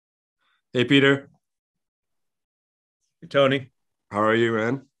Hey Peter, Tony, how are you,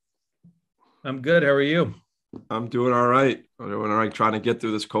 man? I'm good. How are you? I'm doing all right. I'm doing all right, trying to get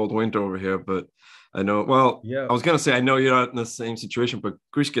through this cold winter over here. But I know, well, Yeah. I was gonna say I know you're not in the same situation, but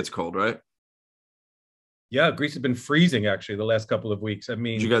Greece gets cold, right? Yeah, Greece has been freezing actually the last couple of weeks. I Did you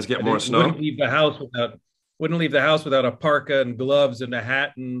mean, guys get I more wouldn't snow? leave the house without a parka and gloves and a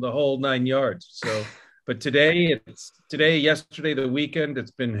hat and the whole nine yards. So, but yesterday, the weekend,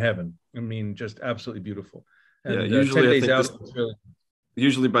 it's been heaven. I mean, just absolutely beautiful. Yeah, And usually 10 I days think out, this it's really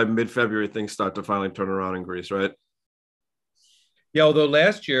usually by mid-February things start to finally turn around in Greece, right? yeah. Although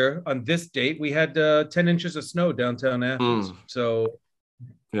last year on this date we had 10 inches of snow downtown Athens. Mm. So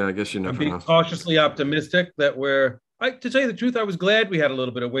Yeah, I guess you I'm never being know. cautiously optimistic that to tell you the truth, I was glad we had a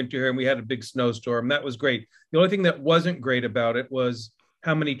little bit of winter here and we had a big snowstorm. That was great. The only thing that wasn't great about it was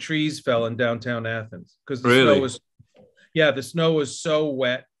how many trees fell in downtown Athens because Really? the snow was so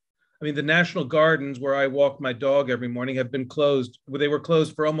wet. I mean, the National Gardens where I walk my dog every morning have been closed. Well, they were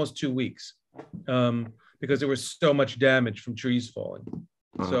closed for almost 2 weeks because there was so much damage from trees falling.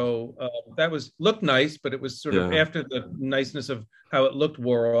 Uh, So that was looked nice, but it was sort of yeah. after the niceness of how it looked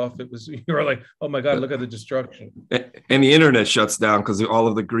wore off. It was you were like, oh my god, look at the destruction. And the internet shuts down because all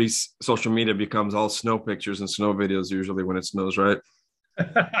of the Greece social media becomes all snow pictures and snow videos usually when it snows, right?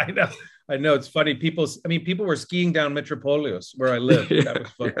 I know, I know. It's funny. People were skiing down Metropolios where I live. That Yeah,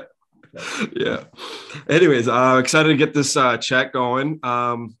 was fun. yeah. Yeah. Anyways, excited to get this chat going.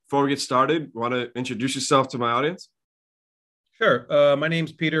 Before we get started, want to introduce yourself to my audience? Sure. My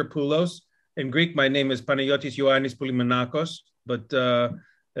name's Peter Poulos. In Greek, my name is Panagiotis Ioannis Poulimenakos, but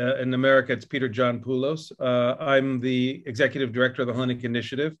in America, it's Peter John Poulos. I'm the executive director of the Hellenic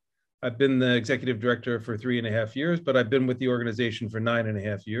Initiative. I've been the executive director for 3.5 years, but I've been with the organization for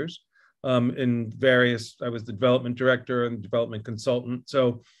 9.5 years. I was the development director and development consultant,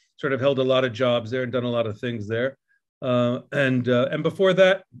 so sort of held a lot of jobs there and done a lot of things there. And before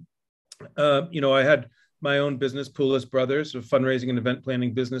that, I had my own business, Poulos Brothers, a fundraising and event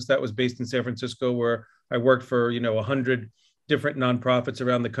planning business that was based in San Francisco, where I worked for 100 different nonprofits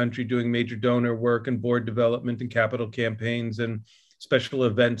around the country doing major donor work and board development and capital campaigns and special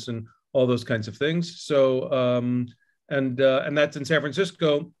events and all those kinds of things. And that's in San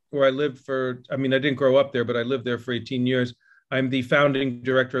Francisco, where I lived for. I mean, I didn't grow up there, but I lived there for 18 years. I'm the founding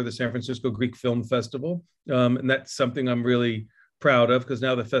director of the San Francisco Greek Film Festival, and that's something I'm really proud of because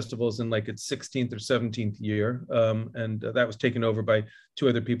now the festival is in like its 16th or 17th year. And that was taken over by two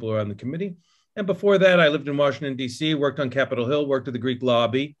other people who are on the committee. And before that, I lived in Washington, D.C., worked on Capitol Hill, worked at the Greek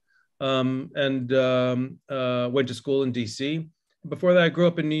lobby, and went to school in D.C. Before that, I grew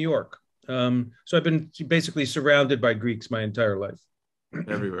up in New York. So I've been basically surrounded by Greeks my entire life,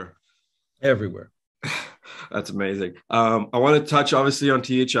 Everywhere. everywhere. That's amazing. I want to touch obviously on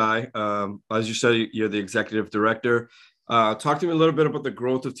THI. As you said, you're the executive director. Talk to me a little bit about the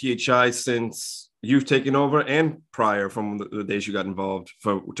growth of THI since you've taken over and prior from the days you got involved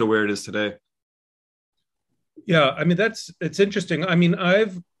to where it is today. Yeah, I mean it's interesting. I mean,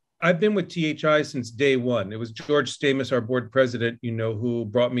 I've been with THI since day one. It was George Stamos, our board president, who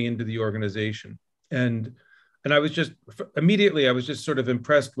brought me into the organization, and and I was just immediately I was just sort of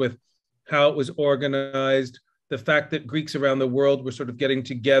impressed with how it was organized, the fact that Greeks around the world were sort of getting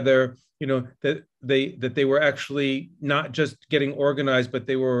together, that they were actually not just getting organized, but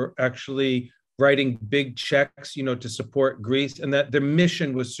they were actually writing big checks, to support Greece, and that their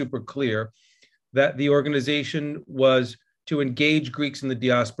mission was super clear that the organization was to engage Greeks in the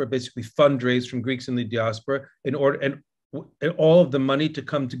diaspora, basically fundraise from Greeks in the diaspora in order and all of the money to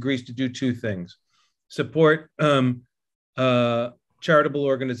come to Greece to do two things: support uh, charitable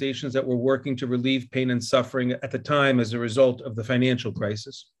organizations that were working to relieve pain and suffering at the time as a result of the financial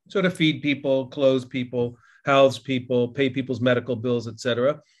crisis. So to feed people, clothe people, house people, pay people's medical bills, et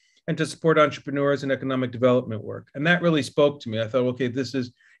cetera, and to support entrepreneurs and economic development work. And that really spoke to me. I thought, okay, this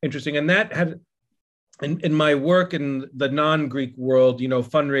is interesting. And that had in my work in the non-Greek world,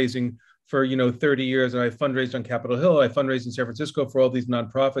 fundraising for 30 years, and I fundraised on Capitol Hill. I fundraised in San Francisco for all these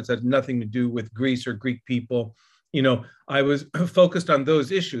nonprofits that had nothing to do with Greece or Greek people. I was focused on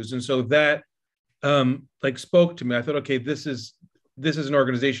those issues, and so that like spoke to me. I thought, okay, this is an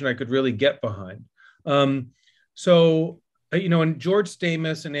organization I could really get behind. And George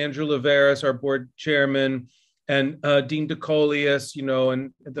Stamos and Andrew Leveris, our board chairman, and Dean DeColius,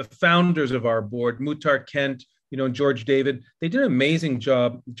 and the founders of our board, Muhtar Kent, and George David, they did an amazing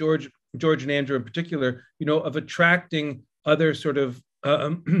job. George and Andrew in particular, of attracting other sort of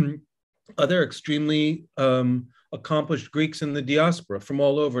other extremely accomplished Greeks in the diaspora from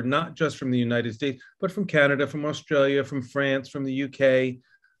all over, not just from the United States, but from Canada, from Australia, from France, from the UK.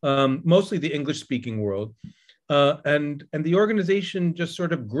 mostly the English-speaking world. And the organization just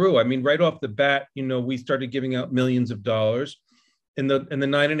sort of grew. I mean, right off the bat, we started giving out millions of dollars. In the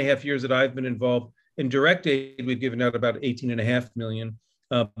 9.5 years that I've been involved in direct aid, we've given out about 18.5 million.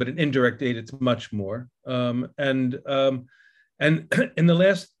 But in indirect aid, it's much more. And in the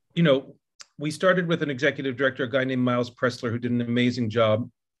last, we started with an executive director, a guy named Miles Pressler, who did an amazing job.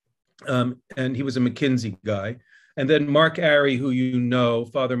 And he was a McKinsey guy. And then Mark Arey, who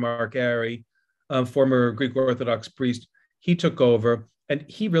Father Mark Arey, former Greek Orthodox priest, he took over. And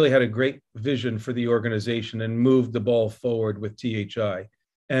he really had a great vision for the organization and moved the ball forward with THI.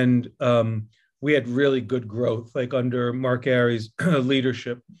 And we had really good growth, like under Mark Arey's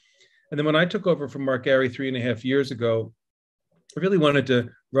leadership. And then when I took over from Mark Arey 3.5 years ago, I really wanted to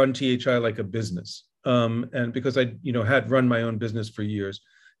run THI like a business. And because I, had run my own business for years.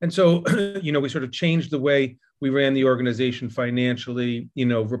 And so, we sort of changed the way we ran the organization financially,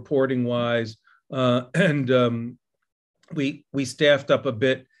 reporting wise. And we staffed up a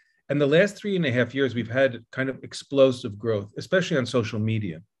bit. And the last 3.5 years, we've had kind of explosive growth, especially on social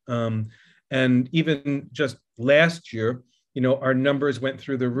media. And even just last year, our numbers went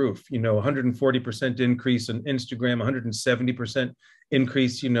through the roof, 140% increase on Instagram, 170%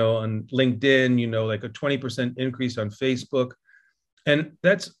 increase, on LinkedIn, like a 20% increase on Facebook. And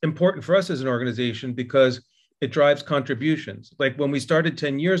that's important for us as an organization because it drives contributions. Like when we started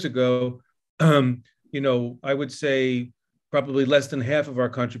 10 years ago, I would say probably less than half of our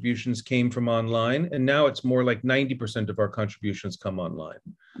contributions came from online. And now it's more like 90% of our contributions come online.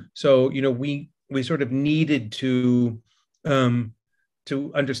 So, we sort of needed to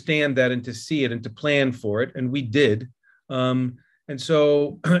understand that and to see it and to plan for it. And we did. And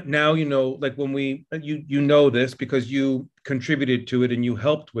so now, like when this because you contributed to it and you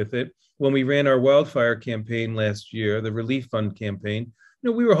helped with it. When we ran our wildfire campaign last year, the relief fund campaign,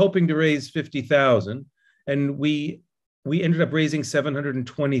 we were hoping to raise 50,000 and we ended up raising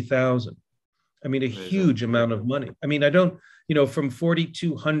 720,000. I mean, a huge amount of money. I mean, from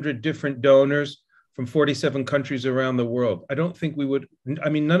 4,200 different donors from 47 countries around the world. I don't think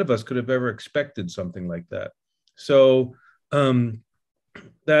none of us could have ever expected something like that. So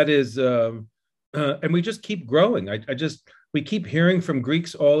that is, and we just keep growing. We keep hearing from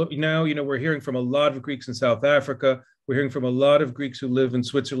Greeks all now, we're hearing from a lot of Greeks in South Africa. We're hearing from a lot of Greeks who live in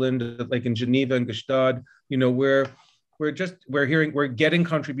Switzerland, like in Geneva and Gstaad. We're getting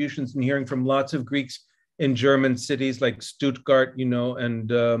contributions and hearing from lots of Greeks in German cities like Stuttgart, and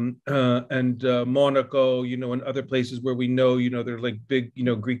Monaco, and other places where we know, they're like big,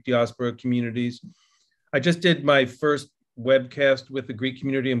 Greek diaspora communities. I just did my first webcast with the Greek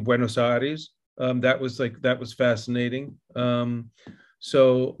community in Buenos Aires. That was fascinating.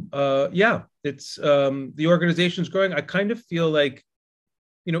 It's the organization's growing. I kind of feel like,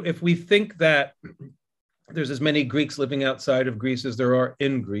 if we think that there's as many Greeks living outside of Greece as there are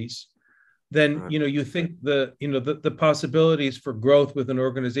in Greece, then, right, you think the possibilities for growth with an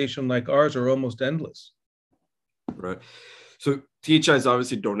organization like ours are almost endless. Right. So THI is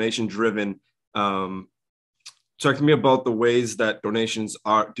obviously donation driven. Talk to me about the ways that donations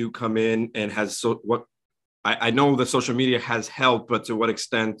do come in, and I know the social media has helped, but to what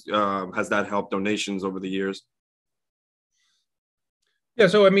extent has that helped donations over the years? Yeah,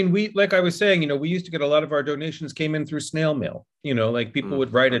 so I mean, like I was saying, we used to get a lot of our donations came in through snail mail. Like people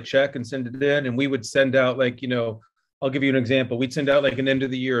would write a check and send it in, and we would send out I'll give you an example. We'd send out like an end of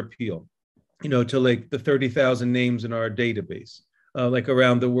the year appeal, to like the 30,000 names in our database, like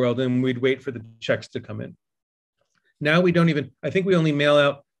around the world, and we'd wait for the checks to come in. Now I think we only mail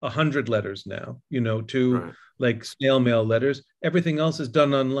out 100 letters now, to right, like snail mail letters. Everything else is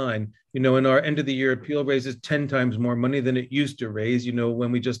done online. And our end of the year appeal raises 10 times more money than it used to raise,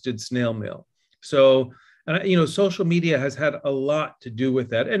 when we just did snail mail. So, social media has had a lot to do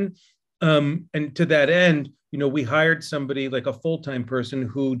with that. And to that end, we hired somebody like a full-time person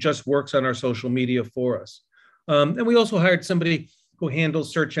who just works on our social media for us. And we also hired somebody who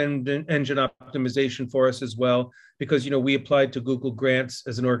handles search engine optimization for us as well, because, we applied to Google grants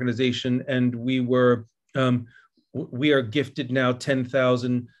as an organization, and we are gifted now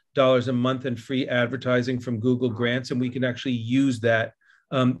 $10,000 a month in free advertising from Google grants, and we can actually use that,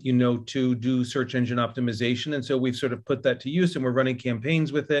 to do search engine optimization. And so we've sort of put that to use, and we're running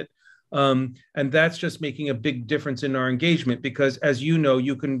campaigns with it. And that's just making a big difference in our engagement, because as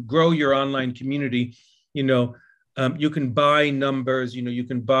you can grow your online community, you can buy numbers, you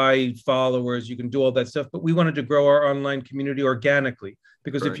can buy followers, you can do all that stuff. But we wanted to grow our online community organically,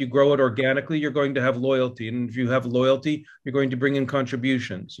 because if you grow it organically, you're going to have loyalty. And if you have loyalty, you're going to bring in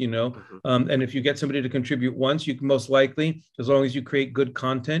contributions, and if you get somebody to contribute once, you can most likely, as long as you create good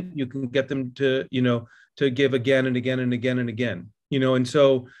content, you can get them to give again and again and again and again,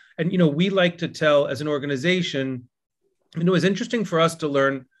 we like to tell as an organization, it's interesting for us to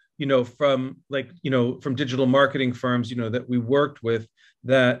learn from from digital marketing firms, that we worked with,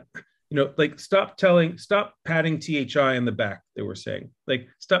 that, stop patting THI on the back, they were saying,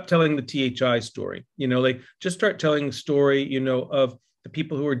 stop telling the THI story, just start telling the story, of the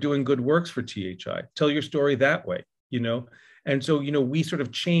people who are doing good works for THI. Tell your story that way, And so, we sort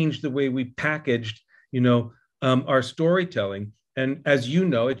of changed the way we packaged, our storytelling. And as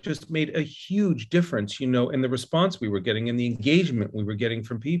it just made a huge difference, in the response we were getting and the engagement we were getting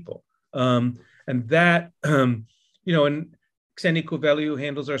from people. And that, and Xeni Covelli,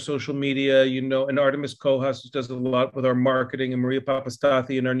 handles our social media, and Artemis Kojas, who does a lot with our marketing, and Maria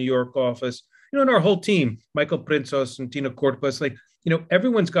Papastathi in our New York office, and our whole team, Michael Prinzos and Tina Corpus,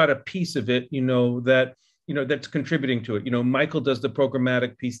 everyone's got a piece of it, that's contributing to it. Michael does the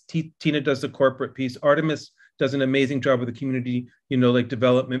programmatic piece, Tina does the corporate piece, Artemis does an amazing job with the community,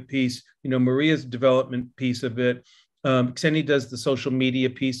 development piece, Maria's development piece of it. Xeni does the social media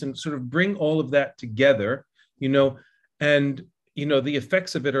piece, and sort of bring all of that together, and, the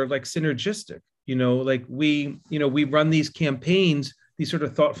effects of it are synergistic, we run these campaigns, these sort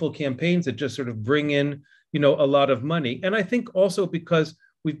of thoughtful campaigns that just sort of bring in, a lot of money. And I think also because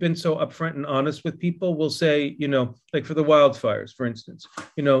we've been so upfront and honest with people, we'll say, for the wildfires, for instance,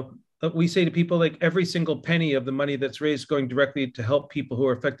 we say to people, every single penny of the money that's raised going directly to help people who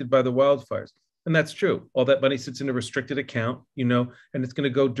are affected by the wildfires. And that's true. All that money sits in a restricted account, and it's going to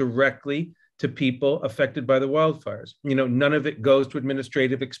go directly to people affected by the wildfires. None of it goes to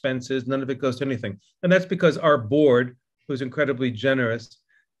administrative expenses. None of it goes to anything. And that's because our board, who's incredibly generous,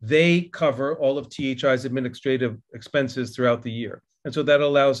 they cover all of THI's administrative expenses throughout the year. And so that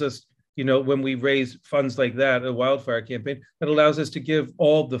allows us, when we raise funds like that, a wildfire campaign, that allows us to give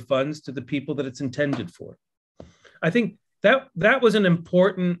all the funds to the people that it's intended for. I think that was an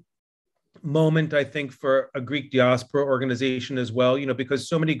important moment, I think, for a Greek diaspora organization as well, because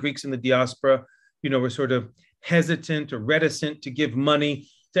so many Greeks in the diaspora, were sort of hesitant or reticent to give money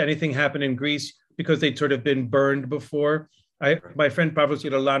to anything happen in Greece because they'd sort of been burned before. My friend Pavlos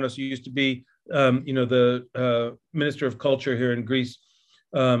Yirolanos, who used to be, the Minister of Culture here in Greece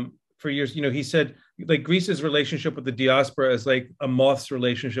for years, he said, Greece's relationship with the diaspora is like a moth's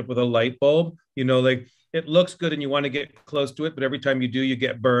relationship with a light bulb. It looks good and you want to get close to it, but every time you do, you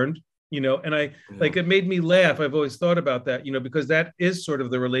get burned. And it made me laugh. I've always thought about that, because that is sort of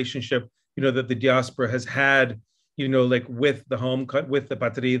the relationship, that the diaspora has had, with the home, with the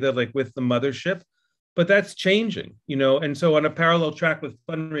patrida, with the mothership. But that's changing, and so on a parallel track with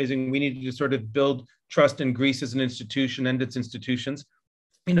fundraising, we needed to sort of build trust in Greece as an institution and its institutions,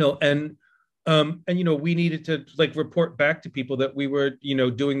 and we needed to report back to people that we were,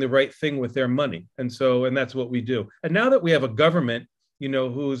 doing the right thing with their money. And that's what we do. And now that we have a government,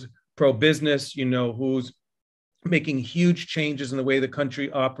 who's pro-business, who's making huge changes in the way the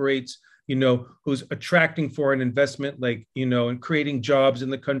country operates, who's attracting foreign investment, and creating jobs in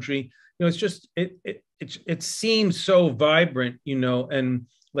the country. It's just it seems so vibrant, and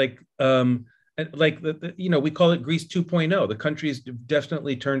we call it Greece 2.0. The country's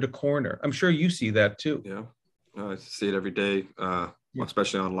definitely turned a corner. I'm sure you see that too. Yeah, I see it every day,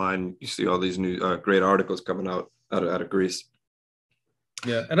 especially online. You see all these new great articles coming out of Greece.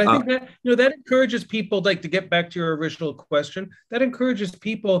 Yeah, and I think that that encourages people, to get back to your original question, that encourages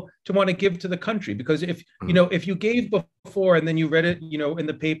people to want to give to the country, because if if you gave before and then you read it in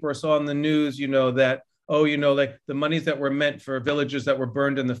the paper or saw on the news that the monies that were meant for villages that were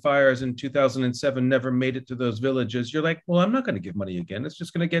burned in the fires in 2007 never made it to those villages, you're like, well, I'm not going to give money again. It's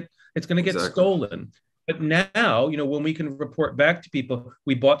just going to get stolen. But now, when we can report back to people,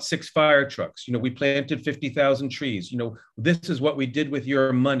 we bought 6 fire trucks, we planted 50,000 trees, this is what we did with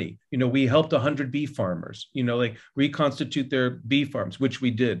your money. We helped 100 bee farmers, reconstitute their bee farms, which we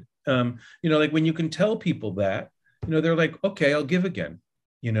did. When you can tell people that, they're like, okay, I'll give again,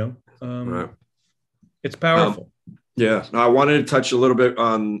 Right. It's powerful. Yeah. Now, I wanted to touch a little bit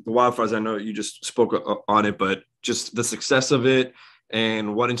on the wildfires. I know you just spoke on it, but just the success of it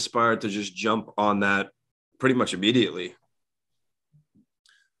and what inspired to just jump on that pretty much immediately.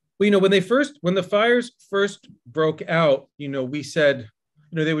 Well, when the fires first broke out, we said,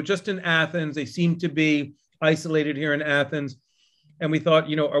 they were just in Athens. They seemed to be isolated here in Athens. And we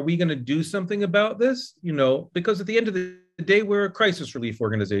thought, are we going to do something about this? Because at the end of the day, we're a crisis relief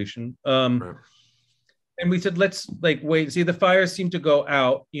organization. Right. And we said, let's wait and see. The fires seem to go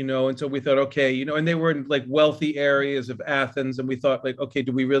out, and so we thought, okay, and they were in wealthy areas of Athens. And we thought okay,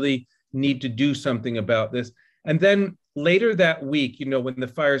 do we really need to do something about this? And then later that week, when the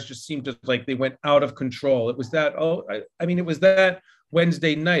fires just seemed to they went out of control, it was that, it was that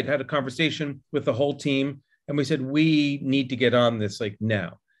Wednesday night, I had a conversation with the whole team and we said, we need to get on this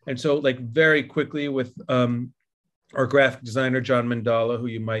now. And so very quickly with our graphic designer, John Mandala, who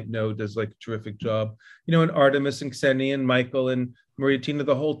you might know does a terrific job, and Artemis and Ksenia and Michael and Maria Tina,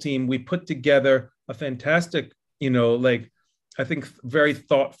 the whole team, we put together a fantastic, I think very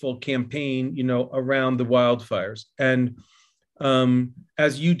thoughtful campaign, around the wildfires. And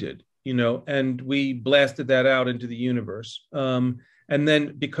as you did, and we blasted that out into the universe. And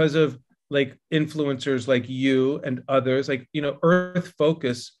then because of influencers like you and others, Earth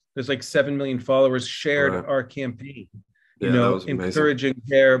Focus, there's 7 million followers shared Right. our campaign,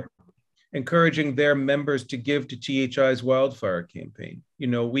 encouraging their members to give to THI's wildfire campaign.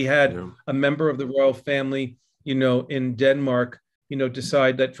 We had a member of the royal family, in Denmark,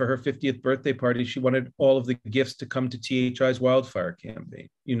 decide that for her 50th birthday party, she wanted all of the gifts to come to THI's wildfire campaign.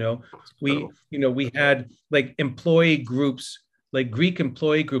 We had employee groups, Greek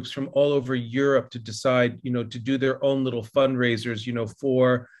employee groups from all over Europe to decide, to do their own little fundraisers,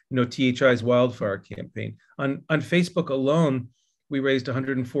 for, THI's wildfire campaign. On Facebook alone, we raised over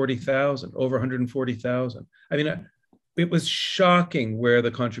 140,000. It was shocking where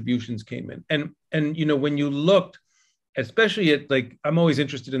the contributions came in. And when you looked, especially at I'm always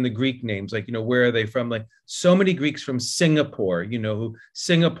interested in the Greek names, where are they from? So many Greeks from Singapore,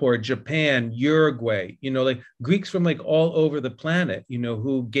 Singapore, Japan, Uruguay, Greeks from all over the planet,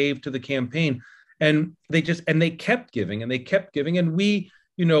 who gave to the campaign. And they kept giving and we,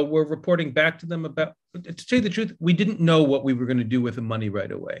 were reporting back to them about, to tell you the truth, we didn't know what we were going to do with the money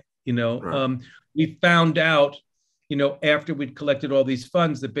right away. Right. We found out, after we'd collected all these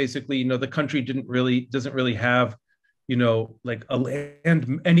funds that basically, the country doesn't really have,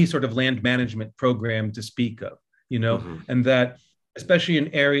 any sort of land management program to speak of, and that especially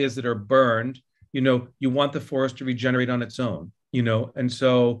in areas that are burned, you want the forest to regenerate on its own, and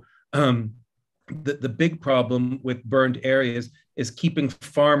so the big problem with burned areas is keeping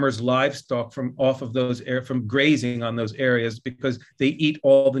farmers' livestock from grazing on those areas because they eat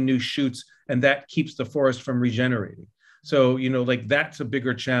all the new shoots and that keeps the forest from regenerating. So, that's a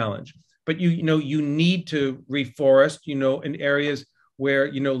bigger challenge. But you need to reforest, in areas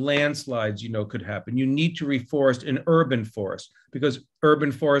where, landslides, could happen. You need to reforest an urban forest because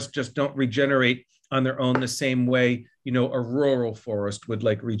urban forests just don't regenerate on their own the same way, a rural forest would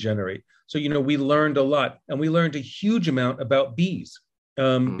regenerate. So, we learned a lot and we learned a huge amount about bees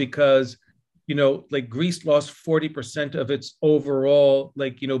because, Greece lost 40% of its overall,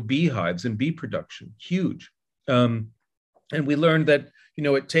 beehives and bee production, huge. And we learned that,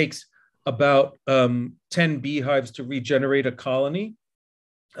 it takes about 10 beehives to regenerate a colony,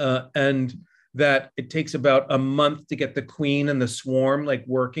 and that it takes about a month to get the queen and the swarm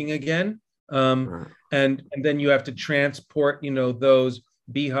working again. And then you have to transport, those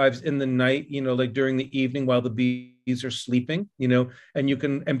beehives in the night, during the evening while the bees are sleeping,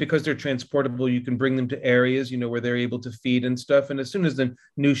 and because they're transportable, you can bring them to areas, where they're able to feed and stuff. And as soon as the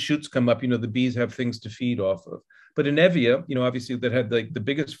new shoots come up, the bees have things to feed off of. But in Evia, obviously that had the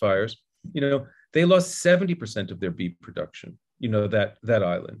biggest fires, they lost 70% of their bee production, that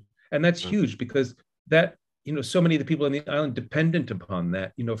island. And that's huge because that, so many of the people on the island dependent upon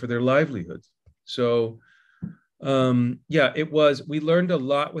that, for their livelihoods. So, we learned a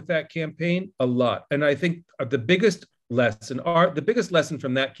lot with that campaign, a lot. And I think the biggest lesson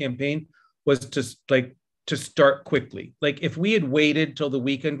from that campaign was to start quickly. If we had waited till the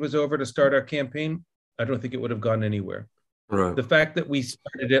weekend was over to start our campaign, I don't think it would have gone anywhere. Right. The fact that we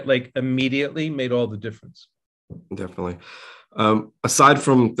started it immediately made all the difference. Definitely. Aside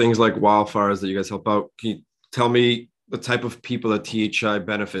from things like wildfires that you guys help out, can you tell me the type of people that THI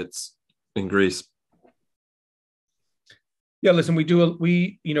benefits in Greece? Yeah, listen, we do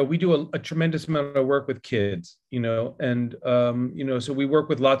a tremendous amount of work with kids, and so we work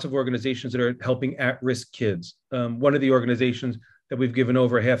with lots of organizations that are helping at-risk kids. One of the organizations that we've given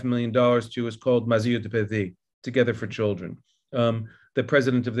over $500,000 to is called Mazio de Pedi, Together for Children. The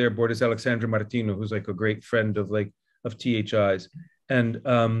president of their board is Alexandra Martino, who's a great friend of THI's, and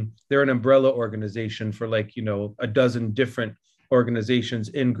they're an umbrella organization for a dozen different organizations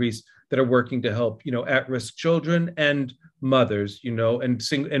in Greece that are working to help, at-risk children and mothers,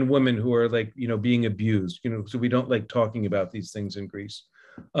 and women who are like, being abused, so we don't like talking about these things in Greece.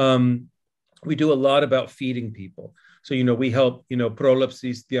 We do a lot about feeding people. So, we help,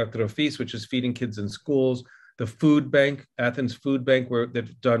 Prolapsis Diatrofis, which is feeding kids in schools, the food bank, Athens Food Bank, where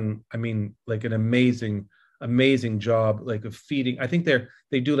they've done, like an amazing job, like of feeding. I think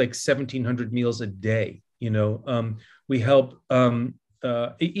they do like 1,700 meals a day. We help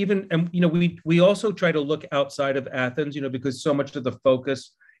we also try to look outside of Athens, because so much of the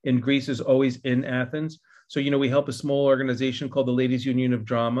focus in Greece is always in Athens. So, we help a small organization called the Ladies Union of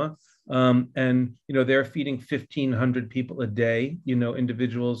Drama. And they're feeding 1,500 people a day,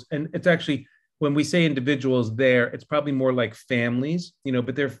 individuals. And it's actually, when we say individuals there, it's probably more like families,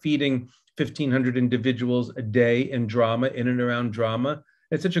 but they're feeding 1,500 individuals a day in drama, in and around drama.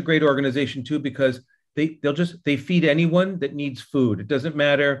 It's such a great organization too, because they feed anyone that needs food. It doesn't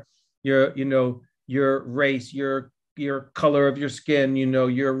matter your race, your color of your skin,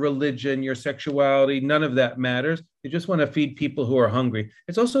 your religion, your sexuality, none of that matters. They just want to feed people who are hungry.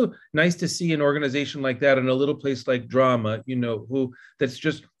 It's also nice to see an organization like that in a little place like Drama, that's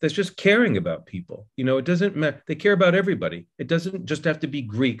just caring about people. It doesn't matter. They care about everybody. It doesn't just have to be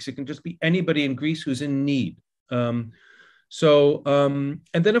Greeks. It can just be anybody in Greece who's in need. And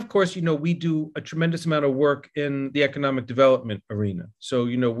then of course, we do a tremendous amount of work in the economic development arena. So,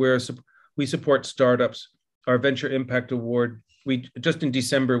 we support startups. Our Venture Impact Award, just in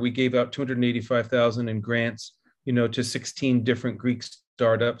December, we gave out 285,000 in grants, to 16 different Greek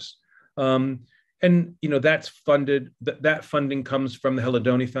startups. That's funded, that funding comes from the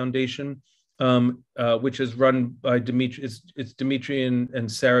Hellenoni Foundation, which is run by it's Dimitri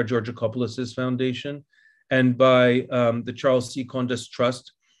and Sarah Georgakopoulos' foundation, and by the Charles C. Kondas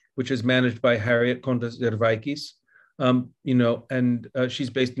Trust, which is managed by Harriet Kondas Dervaikis, and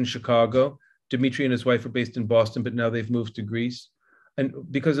she's based in Chicago. Dimitri and his wife are based in Boston, but now they've moved to Greece. And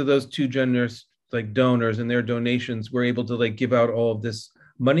because of those two generous like donors and their donations, we're able to like give out all of this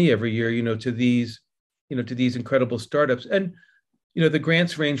money every year, to these incredible startups. And, the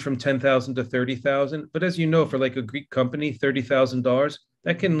grants range from 10,000 to 30,000. But as you know, for like a Greek company, $30,000,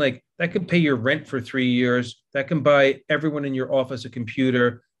 that can pay your rent for 3 years. That can buy everyone in your office a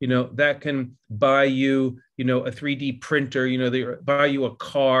computer. That can buy you, a 3D printer. They buy you a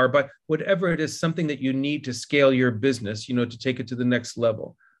car, but whatever it is, something that you need to scale your business, to take it to the next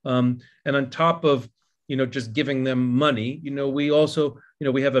level. And on top of, just giving them money, we also,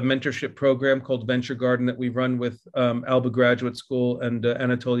 we have a mentorship program called Venture Garden that we run with Alba Graduate School and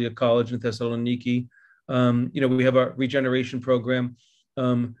Anatolia College in Thessaloniki. We have a regeneration program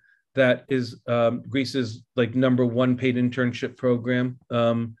that is Greece's like #1 paid internship program.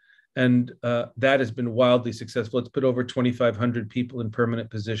 And that has been wildly successful. It's put over 2,500 people in permanent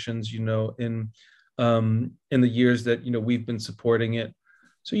positions, in the years that, we've been supporting it.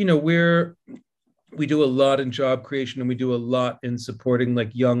 So, we do a lot in job creation, and we do a lot in supporting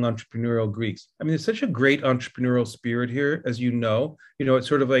like young entrepreneurial Greeks. I mean, there's such a great entrepreneurial spirit here, as you know. It's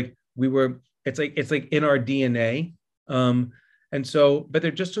sort of like it's like in our DNA. And so, but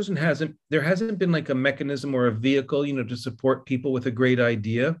there hasn't been like a mechanism or a vehicle, to support people with a great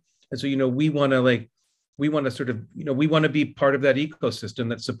idea. And so, we want to be part of that ecosystem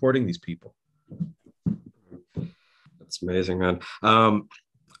that's supporting these people. That's amazing, man.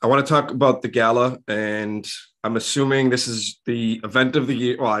 I want to talk about the gala, and I'm assuming this is the event of the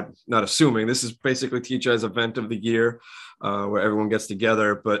year. Well, I'm not assuming. This is basically THI's event of the year, where everyone gets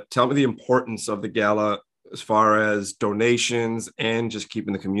together. But tell me the importance of the gala as far as donations and just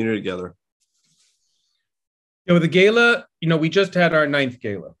keeping the community together. The gala, we just had our 9th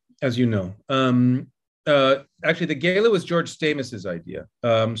gala, as you know. Actually, the gala was George Stamos's idea.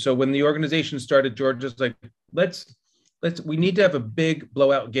 So when the organization started, George was like, we need to have a big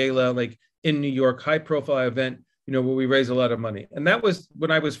blowout gala, like in New York, high profile event, where we raise a lot of money. And that was when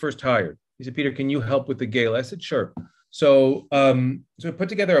I was first hired. He said, Peter, can you help with the gala? I said, sure. So I put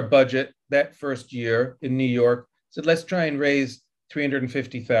together a budget that first year in New York, said, let's try and raise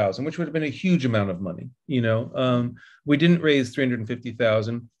 350,000, which would have been a huge amount of money. We didn't raise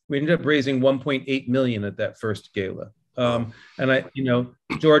 350,000. We ended up raising 1.8 million at that first gala. And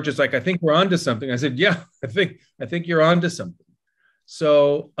George is like, I think we're onto something. I said, yeah, I think you're onto something.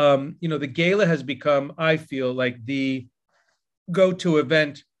 So, the gala has become, I feel like, the go-to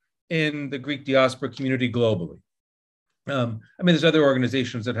event in the Greek diaspora community globally. There's other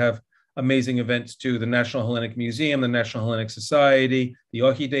organizations that have amazing events too: the National Hellenic Museum, the National Hellenic Society, the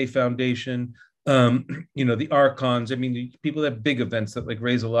Ochide Foundation, the Archons. People have big events that like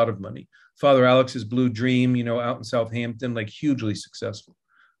raise a lot of money. Father Alex's Blue Dream, out in Southampton, like hugely successful.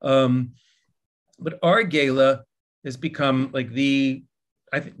 But our gala has become like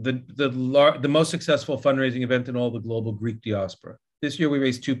I think the most successful fundraising event in all the global Greek diaspora. This year we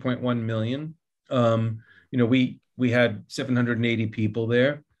raised 2.1 million. We had 780 people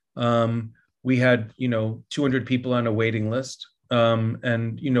there. We had 200 people on a waiting list,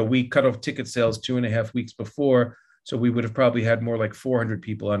 and we cut off ticket sales 2.5 weeks before, so we would have probably had more like 400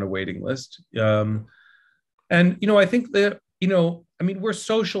 people on a waiting list. And I think that we're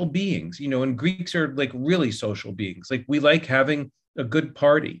social beings, and Greeks are like really social beings. Like we like having a good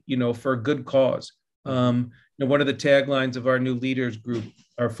party, for a good cause. One of the taglines of our new leaders group,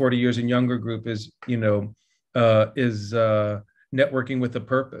 our 40 years and younger group, is networking with a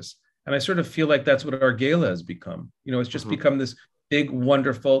purpose. And I sort of feel like that's what our gala has become. It's just become this big,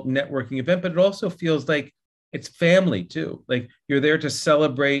 wonderful networking event, but it also feels like it's family too. Like you're there to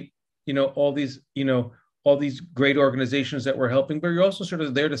celebrate, all these great organizations that we're helping, but you're also sort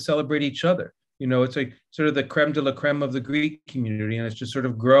of there to celebrate each other. It's like sort of the creme de la creme of the Greek community, and it's just sort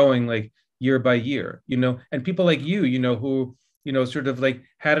of growing like year by year, and people like you, who, sort of like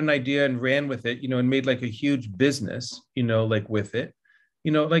had an idea and ran with it, and made like a huge business, like with it,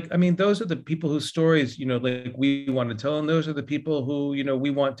 those are the people whose stories, like we want to tell. And those are the people who,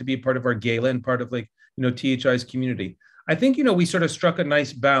 we want to be part of our gala and part of like, THI's community. I think, we sort of struck a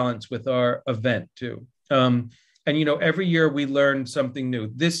nice balance with our event too. And, every year we learned something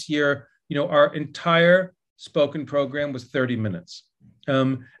new. This year, our entire spoken program was 30 minutes.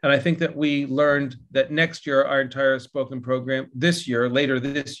 And I think that we learned that next year, our entire spoken program, later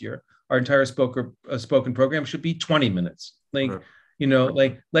this year, our entire spoken program should be 20 minutes. Like,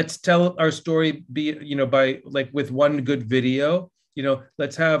 like let's tell our story by like with one good video,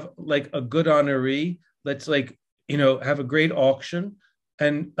 let's have like a good honoree. Let's like, have a great auction,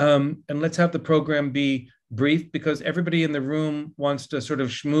 and let's have the program be brief, because everybody in the room wants to sort of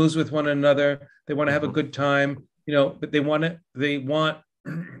schmooze with one another. They want to have a good time, but they want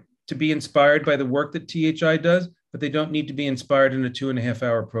to be inspired by the work that THI does, but they don't need to be inspired in a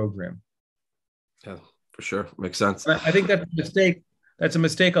 2.5-hour program. Yeah, for sure. Makes sense. I think that's a mistake. That's a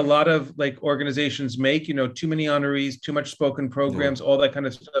mistake a lot of like organizations make, too many honorees, too much spoken programs, all that kind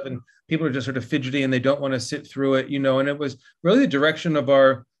of stuff. And people are just sort of fidgety and they don't want to sit through it, and it was really the direction of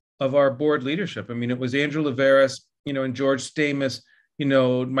our board leadership. I mean, it was Andrew Liveris, and George Stamus,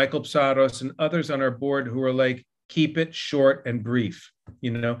 Michael Psaros and others on our board who were like, keep it short and brief,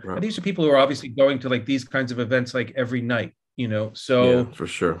 Right. And these are people who are obviously going to like these kinds of events like every night, so yeah, for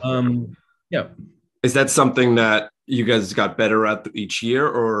sure. Yeah. Is that something that you guys got better at each year,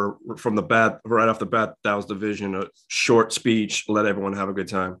 or from the bat, right off the bat, that was the vision, a short speech, let everyone have a good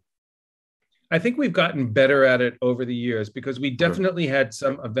time? I think we've gotten better at it over the years, because we definitely had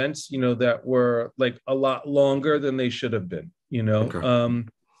some events, that were like a lot longer than they should have been, Okay.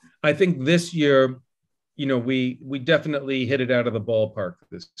 I think this year, we definitely hit it out of the ballpark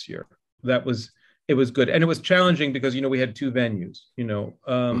this year. It was good. And it was challenging because, we had 2 venues,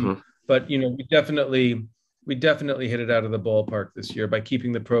 but, we definitely hit it out of the ballpark this year by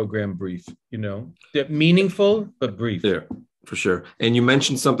keeping the program brief, meaningful, but brief. Yeah. For sure. And you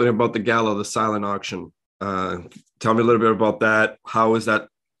mentioned something about the gala, the silent auction. Tell me a little bit about that. How is that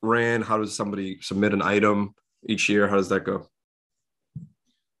ran? How does somebody submit an item each year? How does that go?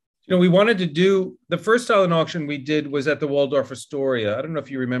 We wanted to do the first silent auction we did was at the Waldorf Astoria. I don't know if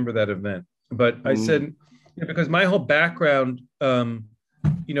you remember that event, but I said, because my whole background,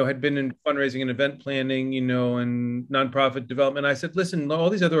 had been in fundraising and event planning, and nonprofit development. I said, listen, all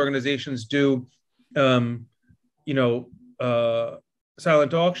these other organizations do, silent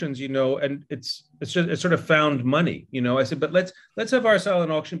auctions, and it's sort of found money, I said, but let's have our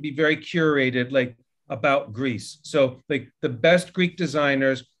silent auction be very curated, like about Greece. So like the best Greek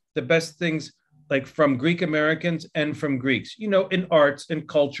designers, the best things like from Greek Americans and from Greeks, in arts, in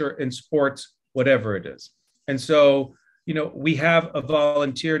culture, in sports, whatever it is. And so, we have a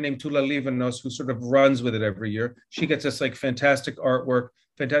volunteer named Tula Livanos who sort of runs with it every year. She gets us like fantastic artwork,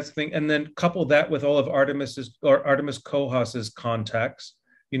 fantastic thing. And then couple that with all of Artemis Kohas's contacts,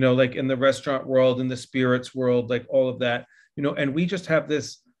 like in the restaurant world, in the spirits world, like all of that, and we just have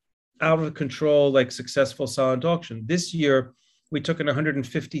this out of control, like successful silent auction. This year, we took in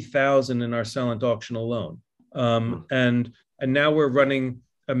 150,000 in our silent auction alone. And now we're running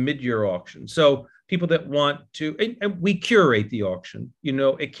a mid-year auction. So people that want to, and we curate the auction,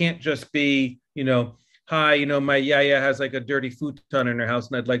 it can't just be, hi, my yaya has like a dirty futon in her house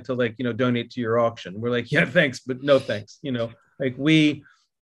and I'd like to like, donate to your auction. We're like, yeah, thanks, but no thanks. Like we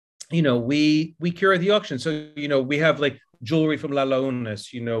curate the auction. So, we have like, jewelry from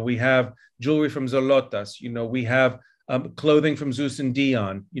Lalaunis, we have jewelry from Zolotas, we have clothing from Zeus and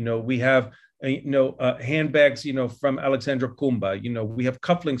Dion, we have handbags, from Alexandra Kumba, we have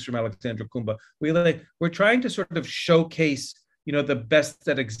cufflinks from Alexandra Kumba. We're trying to sort of showcase, the best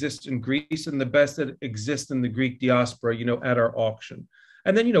that exists in Greece and the best that exists in the Greek diaspora, at our auction.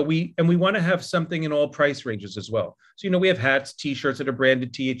 And then, we want to have something in all price ranges as well. So, we have hats, T-shirts that are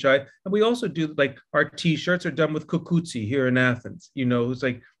branded THI. And we also do, our T-shirts are done with Kukutsi here in Athens, who's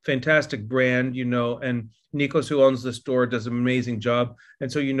fantastic brand, and Nikos, who owns the store, does an amazing job.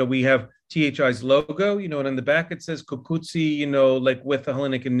 And so, we have THI's logo, and on the back it says Kukutsi, with the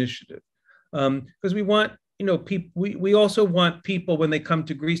Hellenic initiative. Because we want, people, we also want people when they come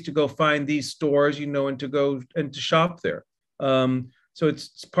to Greece to go find these stores, and to go and to shop there. So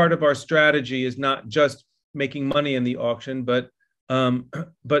it's part of our strategy is not just making money in the auction, but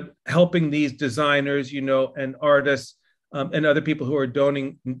helping these designers, and artists, and other people who are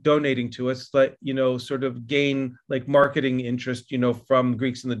donating to us, sort of gain marketing interest, from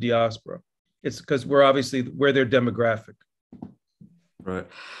Greeks in the diaspora. It's because we're their demographic. Right.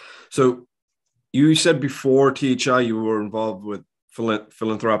 So you said before THI, you were involved with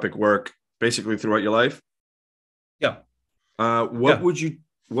philanthropic work basically throughout your life. Yeah.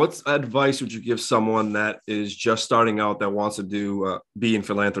 What advice would you give someone that is just starting out that wants to be in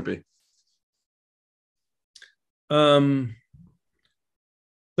philanthropy? Listen,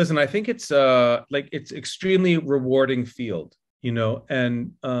 I think it's it's extremely rewarding field,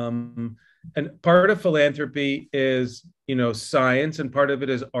 and part of philanthropy is, science, and part of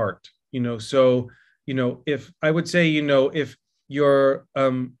it is art, so, if I would say, if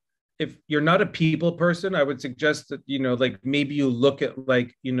you're not a people person, I would suggest that, maybe you look at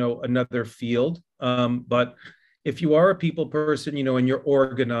another field. But if you are a people person, and you're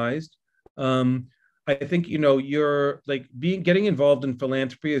organized, I think, you're getting involved in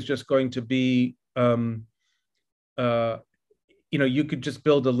philanthropy is just going to be, you could just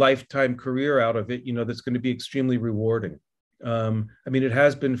build a lifetime career out of it, that's going to be extremely rewarding. It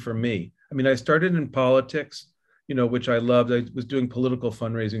has been for me. I started in politics, which I loved. I was doing political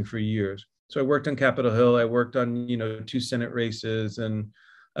fundraising for years. So I worked on Capitol Hill. I worked on, 2 Senate races. And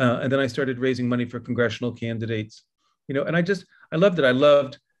then I started raising money for congressional candidates, and I loved it. I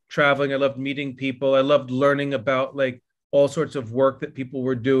loved traveling. I loved meeting people. I loved learning about all sorts of work that people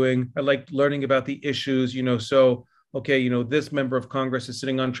were doing. I liked learning about the issues, so, okay, this member of Congress is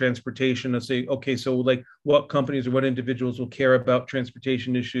sitting on transportation. Let's say, okay, so what companies or what individuals will care about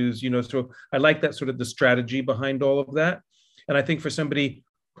transportation issues, so I like that sort of the strategy behind all of that. And I think for somebody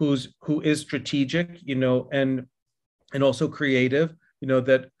who is strategic, and also creative,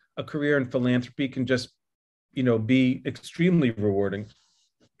 that a career in philanthropy can just, be extremely rewarding.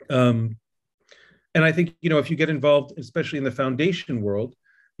 And I think, if you get involved, especially in the foundation world,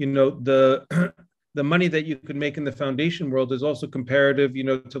 the money that you can make in the foundation world is also comparative,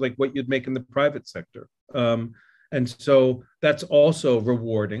 to what you'd make in the private sector. And so that's also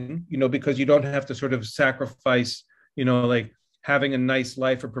rewarding, because you don't have to sort of sacrifice, having a nice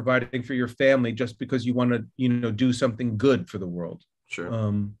life or providing for your family just because you want to, do something good for the world. Sure.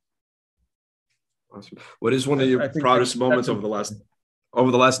 Awesome. What is one of your proudest moments over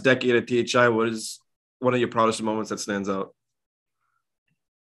the last decade at THI? What is one of your proudest moments that stands out?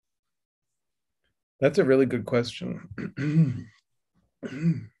 That's a really good question.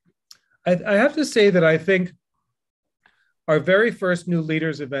 I have to say that I think our very first New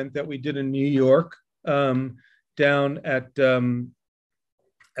Leaders event that we did in New York, down at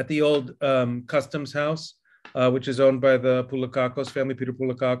the old Customs House, which is owned by the Poulos family, Peter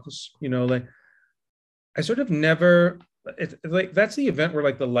Poulos, I sort of never, that's the event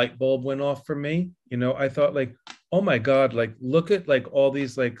where the light bulb went off for me. I thought oh my God, look at all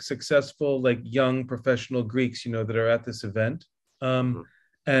these successful, young professional Greeks, that are at this event.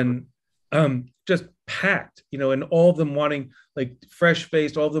 And just packed, and all of them wanting fresh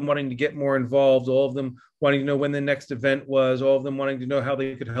faced, all of them wanting to get more involved, all of them wanting to know when the next event was, all of them wanting to know how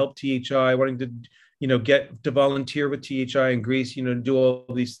they could help THI, wanting to, get to volunteer with THI in Greece, do all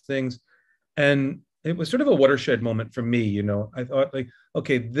these things. And it was sort of a watershed moment for me. I thought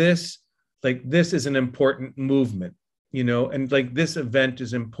okay, this is an important movement, and this event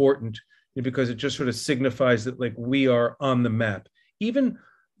is important because it just sort of signifies that we are on the map, even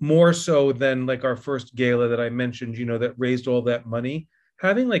more so than our first gala that I mentioned, that raised all that money.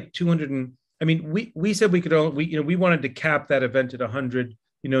 Having 200, we said we could only, we wanted to cap that event at 100,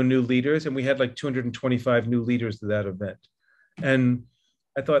 new leaders, and we had 225 new leaders to that event. And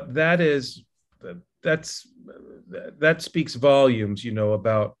I thought that speaks volumes,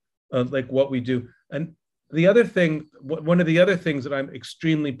 about what we do. And the other thing, one of the other things that I'm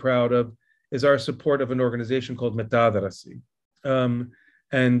extremely proud of is our support of an organization called Metadrasi. Um,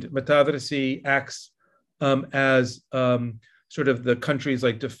 and Metadrasi acts as sort of the country's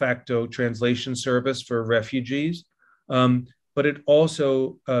like de facto translation service for refugees. But it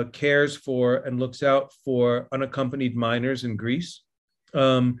also cares for and looks out for unaccompanied minors in Greece.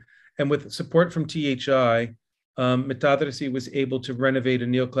 Um, and with support from THI, Metadrasi was able to renovate a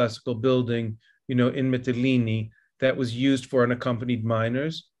neoclassical building, in Mytilene that was used for unaccompanied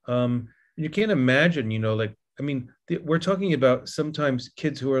minors. And you can't imagine, like, I mean, we're talking about sometimes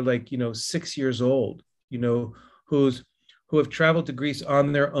kids who are like, 6 years old, who's who have traveled to Greece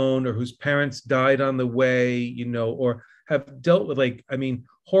on their own, or whose parents died on the way, or have dealt with, like, I mean,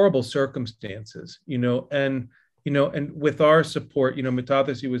 horrible circumstances, and with our support,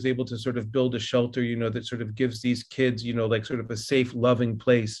 Metathesi was able to sort of build a shelter, that sort of gives these kids, like sort of a safe, loving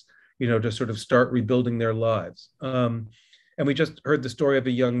place, to sort of start rebuilding their lives. And we just heard the story of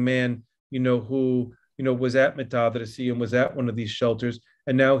a young man, who, was at Metathesi and was at one of these shelters,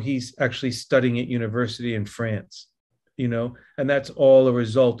 and now he's actually studying at university in France, and that's all a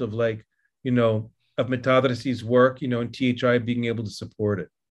result of, like, of Metathesi's work, and THI being able to support it.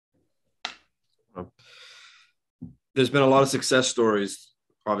 There's been a lot of success stories,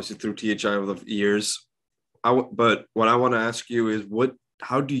 obviously, through THI over the years. But what I want to ask you is,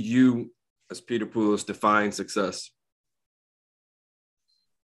 how do you, as Peter Poulos, define success?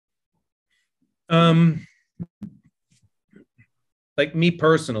 Like me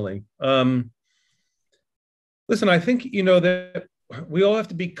personally, listen, I think, that we all have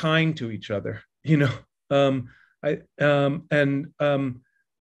to be kind to each other, I and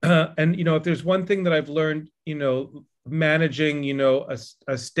if there's one thing that I've learned, managing, a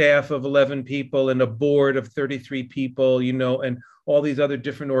staff of 11 people and a board of 33 people, and all these other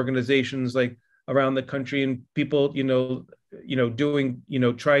different organizations like around the country, and people, doing,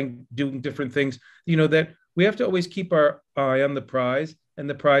 doing different things, that we have to always keep our eye on the prize, and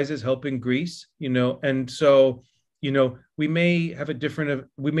the prize is helping Greece, and so, we may have a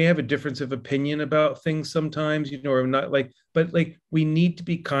difference of opinion about things sometimes, or not, like, but like, we need to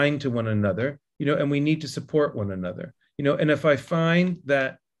be kind to one another, and we need to support one another, and if I find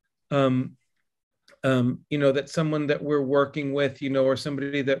that, that someone that we're working with, or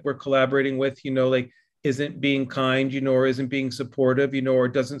somebody that we're collaborating with, like, isn't being kind, or isn't being supportive, or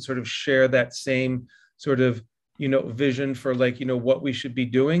doesn't sort of share that same sort of, vision for, like, what we should be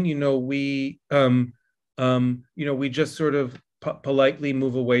doing, we just sort of politely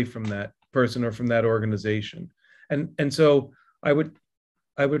move away from that person or from that organization. And so I would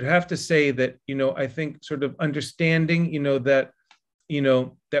have to say that, I think sort of understanding, that,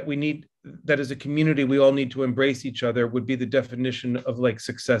 that we need, that as a community, we all need to embrace each other would be the definition of, like,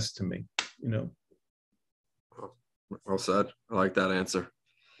 success to me, Well said. I like that answer.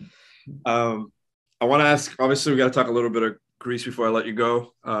 I want to ask, obviously, we got to talk a little bit of Greece before I let you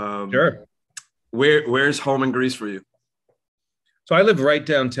go. Sure. Where's home in Greece for you? So I live right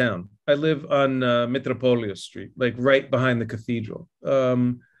downtown. I live on Metropolios Street, like right behind the cathedral.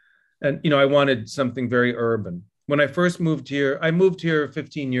 And I wanted something very urban. When I first moved here, I moved here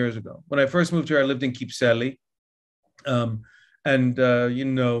 15 years ago. When I first moved here, I lived in Kypseli. And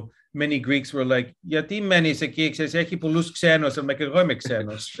many Greeks were like, "Γιατί μένεις εκεί, ξέρεις, έχει πολλούς ξένους." I'm like, "Εγώ είμαι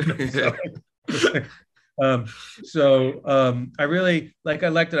ξένος." I really I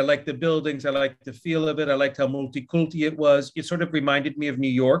liked it. I liked the buildings. I liked the feel of it. I liked how multi-culti it was. It sort of reminded me of New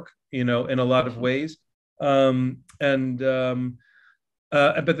York, in a lot of ways. But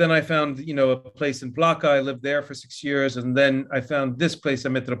then I found, a place in Plaka. I lived there for 6 years. And then I found this place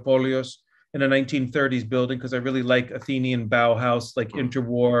in Metropolios in a 1930s building, because I really like Athenian Bauhaus, like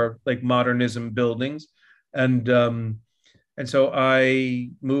interwar, like modernism buildings. And so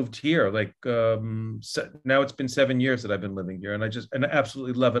I moved here, like, now it's been 7 years that I've been living here, and I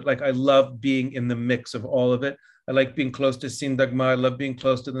absolutely love it. Like, I love being in the mix of all of it. I like being close to Syntagma. I love being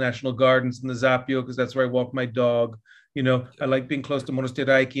close to the National Gardens and the Zapio, because that's where I walk my dog. I like being close to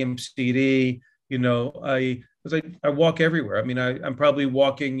Monasteraki and Pstiri. I walk everywhere. I mean, I'm probably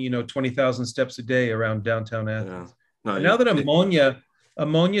walking, 20,000 steps a day around downtown Athens. Yeah. No, now that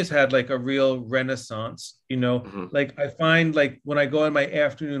Ammonia's had, like, a real renaissance, like, I find, like, when I go on my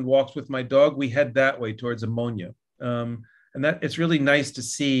afternoon walks with my dog, we head that way towards Ammonia. And that it's really nice to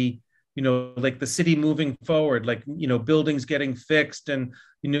see, like, the city moving forward, like, buildings getting fixed, and,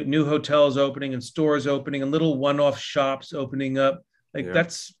 new hotels opening, and stores opening, and little one-off shops opening up. Like, yeah.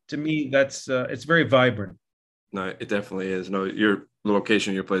 That's, to me, that's, it's very vibrant. No, it definitely is. No, your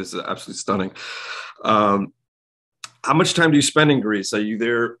location, your place is absolutely stunning. How much time do you spend in Greece? Are you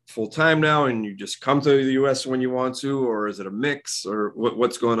there full time now and you just come to the US when you want to, or is it a mix, or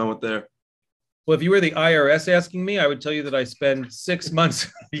what's going on with there? Well, if you were the IRS asking me, I would tell you that I spend 6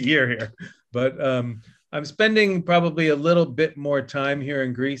 months a year here. But I'm spending probably a little bit more time here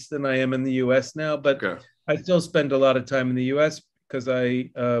in Greece than I am in the US now. But Okay. I still spend a lot of time in the US because my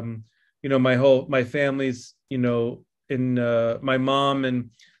family's, in my mom and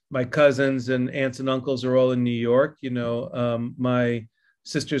my cousins and aunts and uncles are all in New York. My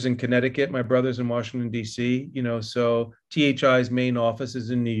sister's in Connecticut, my brother's in Washington, D.C., so THI's main office is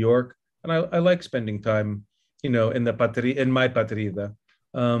in New York. And I like spending time, in my patria.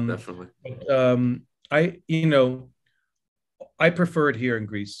 Um, Definitely. but, I prefer it here in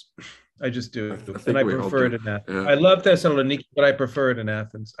Greece. I just do. I And think I we all prefer it do. in Athens. Yeah. I love Thessaloniki, but I prefer it in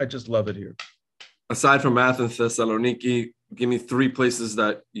Athens. I just love it here. Aside from Athens, Thessaloniki, give me three places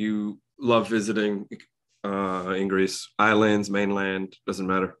that you love visiting in Greece. Islands, mainland, doesn't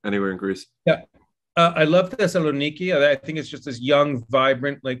matter. Anywhere in Greece. Yeah. I love Thessaloniki. I think it's just this young,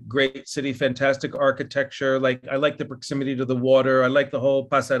 vibrant, like great city, fantastic architecture. Like I like the proximity to the water. I like the whole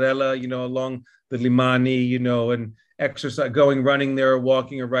pasarela, along the Limani, and exercise, going running there,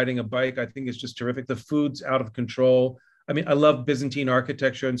 walking or riding a bike. I think it's just terrific. The food's out of control. I mean, I love Byzantine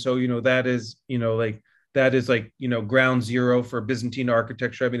architecture, and so that is ground zero for Byzantine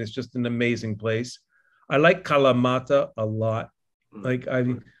architecture. I mean, it's just an amazing place. I like Kalamata a lot. Like I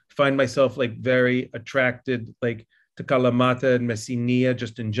find myself like very attracted like to Kalamata and Messenia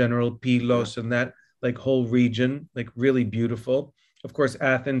just in general, Yeah. Pylos and that like whole region, like really beautiful. Of course,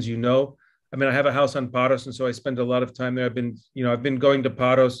 Athens, I mean, I have a house on Paros, and so I spend a lot of time there. I've been going to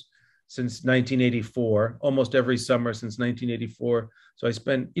Paros since 1984, almost every summer since 1984. So I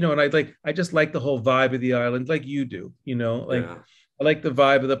spent, and I just like the whole vibe of the island, like you do, like Yeah. I like the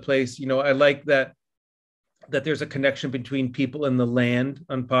vibe of the place. I like that there's a connection between people and the land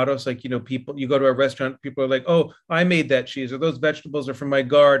on Paros. Like, people, you go to a restaurant, people are like, oh, I made that cheese, or those vegetables are from my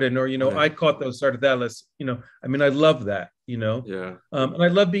garden, or, Yeah. I caught those sardellas, I mean, I love that. Yeah. And I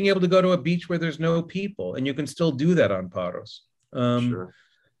love being able to go to a beach where there's no people and you can still do that on Paros. Um, Sure.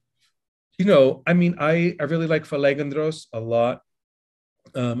 I mean, I really like Falagandros a lot.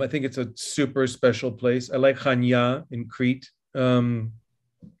 I think it's a super special place. I like Chania in Crete. Part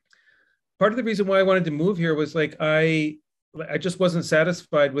of the reason why I wanted to move here was like I just wasn't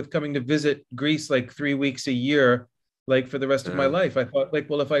satisfied with coming to visit Greece like 3 weeks a year, like for the rest of my Yeah. life. I thought like,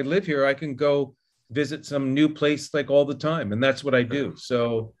 well, if I live here, I can go visit some new place like all the time, and that's what I Yeah. do.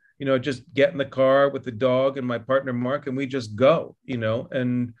 So just get in the car with the dog and my partner Mark, and we just go,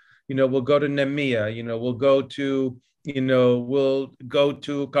 and we'll go to Nemea, we'll go to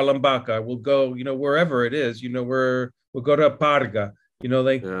Kalambaka, we'll go, wherever it is, we'll go to Parga,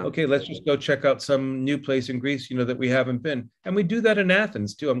 like, Yeah. okay, let's just go check out some new place in Greece, that we haven't been. And we do that in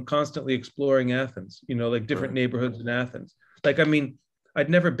Athens too. I'm constantly exploring Athens, like different Right. neighborhoods in Athens. Like, I mean, I'd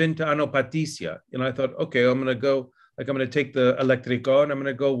never been to Anopatisia. And I thought, okay, I'm going to take the Electrico and I'm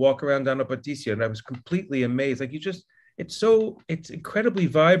going to go walk around Anopatisia. And I was completely amazed. Like, it's incredibly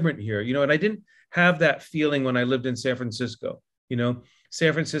vibrant here, and I didn't have that feeling when I lived in San Francisco.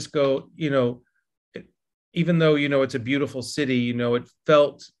 San Francisco, even though it's a beautiful city, it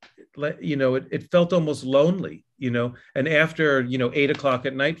felt like it felt almost lonely, and after 8 o'clock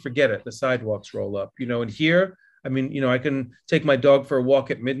at night, forget it, the sidewalks roll up, and here, I mean, I can take my dog for a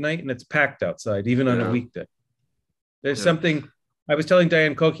walk at midnight and it's packed outside even on a Yeah. weekday. There's Yeah. something, I was telling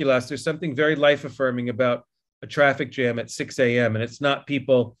Diane Kokilas, there's something very life affirming about a traffic jam at 6 a.m. and it's not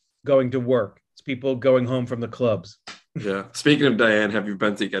people going to work, it's people going home from the clubs. Yeah. Speaking of Diane, have you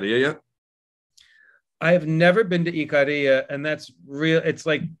been to Ikaria yet? I have never been to Ikaria, and that's real. It's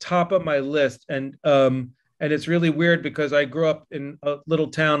like top of my list, and it's really weird because I grew up in a little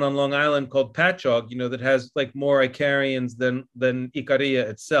town on Long Island called Patchogue, that has like more Icarians than Ikaria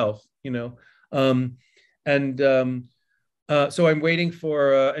itself, and so I'm waiting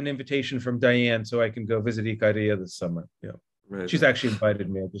for an invitation from Diane so I can go visit Ikaria this summer. She's Amazing. actually invited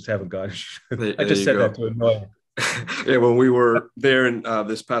me. I just haven't gone. I There just you said that go. to annoy her. Yeah, when we were there in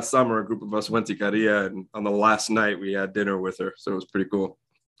this past summer, a group of us went to Ikaria, and on the last night we had dinner with her, so it was pretty cool.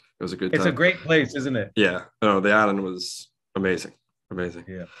 It was a good It's a time. great place, isn't it? Yeah, no, the island was amazing, amazing.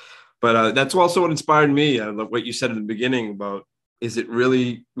 Yeah. But that's also what inspired me. Like what you said in the beginning about, is it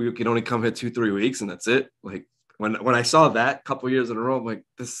really we can only come here 2-3 weeks and that's it? Like when I saw that couple years in a row, I'm like,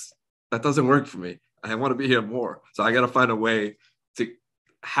 that doesn't work for me. I want to be here more, so I got to find a way to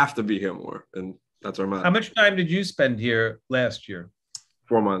have to be here more, and that's where I'm How at. much time did you spend here last year?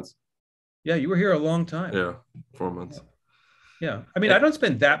 4 months. Yeah, you were here a long time. Yeah, 4 months. Yeah. I mean, I Eh, don't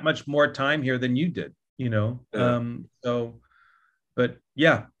spend that much more time here than you did. Yeah. So, but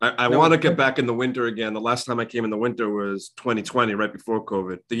yeah, I no, want to get back in the winter again. The last time I came in the winter was 2020, right before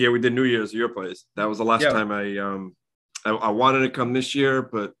COVID. The year we did New Year's at your place. That was the last yeah. time I wanted to come this year,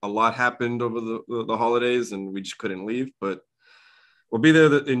 but a lot happened over the holidays and we just couldn't leave. But we'll be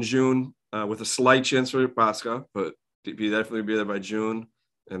there in June with a slight chance for Pascha, but definitely be there by June.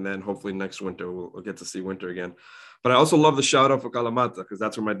 And then hopefully next winter we'll get to see winter again. But I also love the shout out for Kalamata because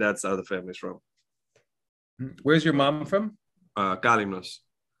that's where my dad's side of the family's from. Where's your mom from? Kalimnos.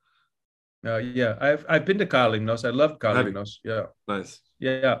 Yeah, I've been to Kalymnos. I love Heavy. Kalymnos. Yeah, Nice.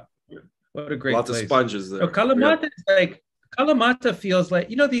 yeah. What a great Lots of place. sponges No, there. Kalamata is like Kalamata feels like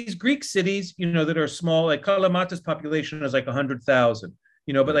these Greek cities, that are small. Like Kalamata's population is like 100,000.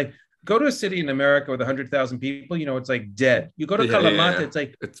 But like go to a city in America with 100,000 people, it's like dead. You go to Kalamata, Yeah. it's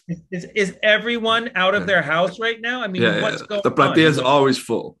like is everyone out of Yeah. their house right now? I mean, Yeah. what's going The on? platea is always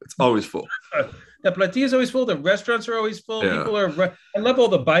full. It's always full. The platea is always full. The restaurants are always full. Yeah. I love all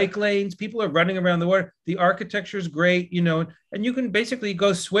the bike lanes. People are running around the water. The architecture is great, and you can basically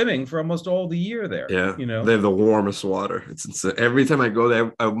go swimming for almost all the year there. Yeah. They have the warmest water. It's insane. Every time I go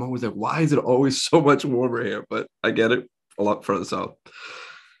there, I'm always like, why is it always so much warmer here? But I get it a lot further south.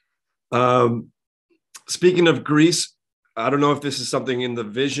 Speaking of Greece, I don't know if this is something in the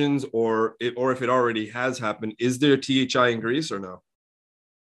visions or if it already has happened. Is there THI in Greece or no?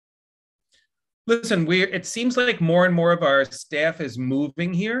 Listen, it seems like more and more of our staff is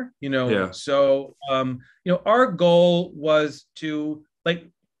moving here, Yeah. so our goal was to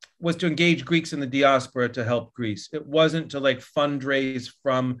engage Greeks in the diaspora to help Greece. It wasn't to like fundraise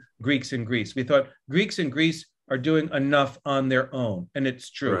from Greeks in Greece. We thought Greeks in Greece are doing enough on their own, and it's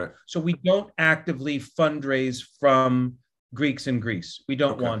true. Right. So we don't actively fundraise from Greeks in Greece. We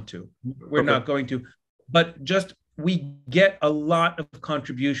don't want to. We're not going to, but just we get a lot of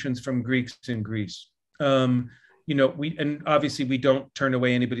contributions from Greeks in Greece. And obviously we don't turn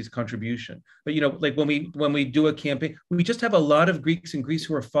away anybody's contribution. But like when we do a campaign, we just have a lot of Greeks in Greece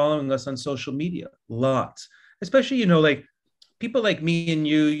who are following us on social media. Lots, especially like people like me and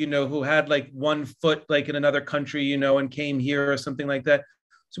you, who had like one foot like in another country, and came here or something like that.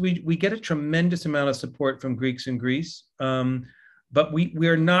 So we get a tremendous amount of support from Greeks in Greece. But we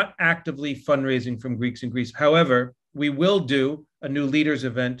are not actively fundraising from Greeks in Greece. However, we will do a new leaders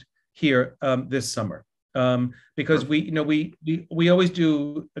event here this summer because we always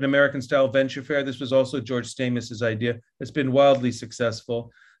do an American style venture fair. This was also George Stamos's idea. It's been wildly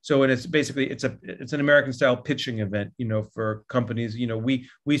successful. So, and it's basically it's an American style pitching event, for companies.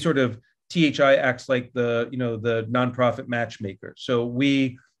 We sort of THI acts like the nonprofit matchmaker. So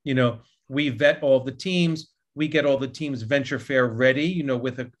we vet all the teams. We get all the teams venture fair ready,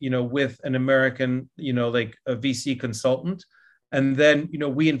 with an American, like a VC consultant. And then,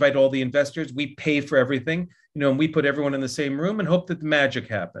 we invite all the investors, we pay for everything, and we put everyone in the same room and hope that the magic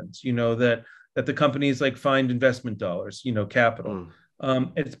happens, that the companies like find investment dollars, capital.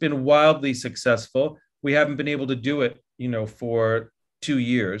 It's been wildly successful. We haven't been able to do it, for 2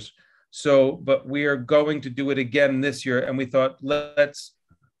 years. So, but we are going to do it again this year. And we thought,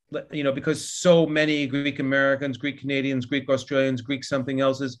 because so many Greek Americans, Greek Canadians, Greek Australians, Greek something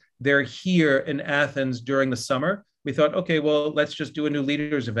else's, they're here in Athens during the summer. We thought, okay, well, let's just do a new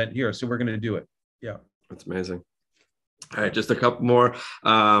leaders event here. So we're going to do it. Yeah. That's amazing. All right, just a couple more. A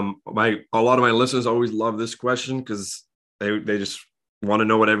lot of my listeners always love this question because they just want to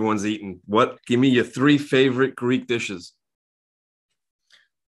know what everyone's eating. Give me your 3 favorite Greek dishes.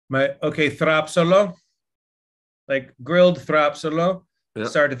 Thrapsolo, like grilled thrapsolo. Yep.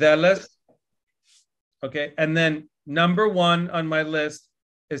 Sardellas. Okay. And then number 1 on my list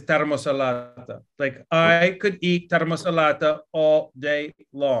is tarmosalata. Like I could eat tarmosalata all day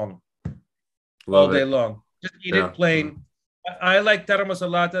long. All day long. Just eat it plain. I like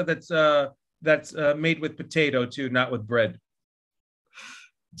tarmosalata that's made with potato too, not with bread.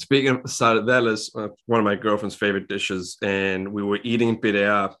 Speaking of sardellas, one of my girlfriend's favorite dishes, and we were eating in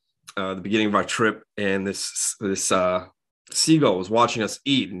Piraeus the beginning of our trip, and this seagull was watching us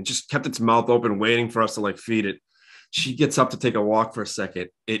eat and just kept its mouth open, waiting for us to like feed it. She gets up to take a walk for a second.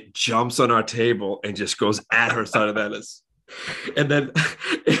 It jumps on our table and just goes at her sardellas. And then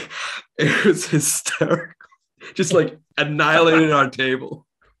it was hysterical. Just like annihilated our table.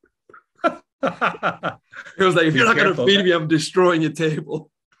 It was like, if you're not going to feed me, I'm destroying your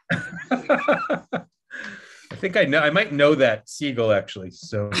table. I think I know. I might know that seagull actually.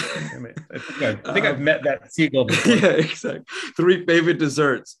 So I think I've met that seagull before. Yeah, exactly. 3 favorite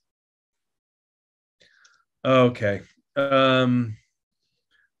desserts. Okay.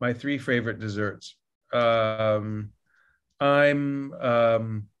 My 3 favorite desserts. I'm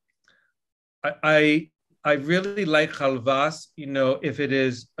I I really like halvas, if it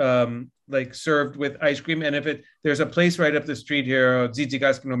is like served with ice cream, and if it there's a place right up the street here,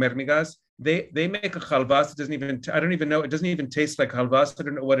 Zizigas Nomermigas. They make a halvas. It doesn't even I don't even know. It doesn't even taste like halvas. I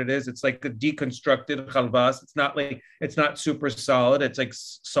don't know what it is. It's like a deconstructed halvas. It's not super solid. It's like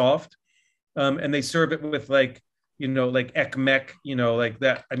soft, and they serve it with like like ekmek, like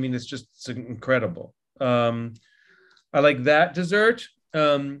that. I mean, it's incredible. I like that dessert.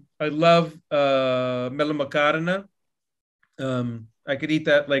 I love melamacarna. I could eat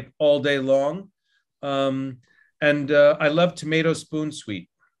that like all day long. Um, and I love tomato spoon sweet.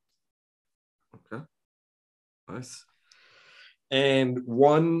 Okay, nice. And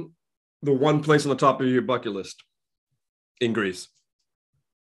the one place on the top of your bucket list in Greece.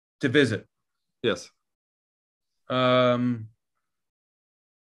 To visit. Yes. Um,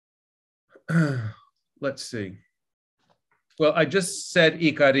 let's see. Well, I just said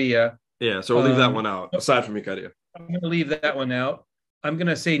Ikaria. Yeah, so we'll leave that one out, aside from Ikaria. I'm going to leave that one out. I'm going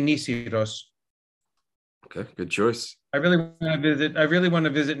to say Nisiros. Okay, good choice. I really want to visit. I really want to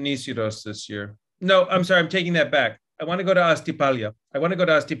visit Nisiros this year. No, I'm sorry. I'm taking that back. I want to go to Astipalia. I want to go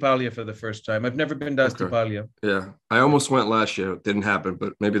to Astipalia for the first time. I've never been to Astipalia. Yeah, I almost went last year. It didn't happen,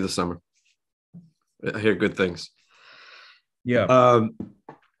 but maybe this summer. I hear good things. Yeah.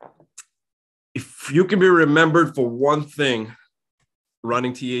 If you can be remembered for one thing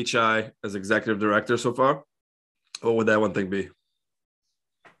running THI as executive director so far, what would that one thing be?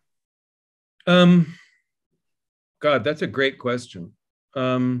 God, that's a great question.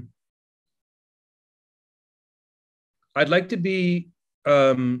 I'd like to be,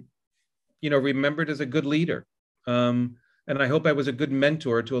 remembered as a good leader. And I hope I was a good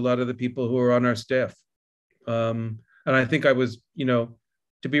mentor to a lot of the people who are on our staff. And I think I was,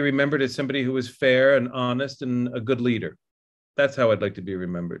 to be remembered as somebody who was fair and honest and a good leader. That's how I'd like to be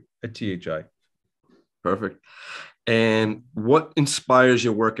remembered at THI. Perfect. And what inspires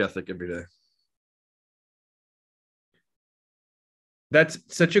your work ethic every day? That's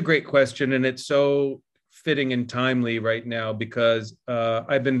such a great question. And it's so fitting and timely right now because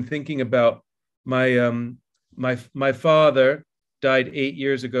I've been thinking about my father died 8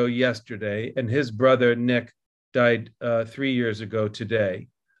 years ago yesterday, and his brother Nick died 3 years ago today.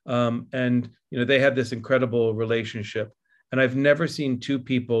 And they had this incredible relationship, and I've never seen two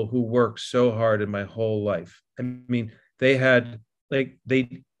people who worked so hard in my whole life. I mean, they had like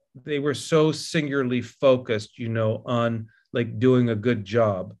they were so singularly focused, on like doing a good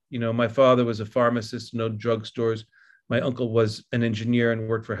job. My father was a pharmacist, no drugstores. My uncle was an engineer and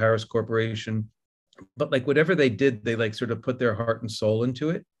worked for Harris Corporation. But like whatever they did, they like sort of put their heart and soul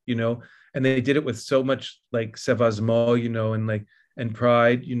into it, and they did it with so much like sevasmo, and like and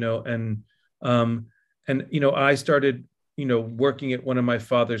pride, I started, working at one of my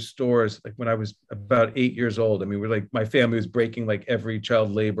father's stores like when I was about 8 years old. I mean, we're like my family was breaking like every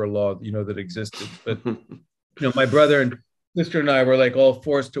child labor law, that existed. But my brother and sister and I were like all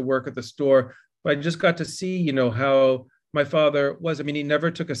forced to work at the store. But I just got to see, how my father was. I mean, he never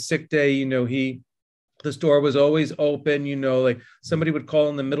took a sick day. The store was always open, like somebody would call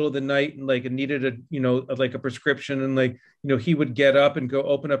in the middle of the night and like it needed like a prescription, and like, he would get up and go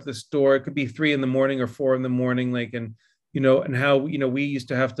open up the store. It could be 3 in the morning or 4 in the morning, like, and how, we used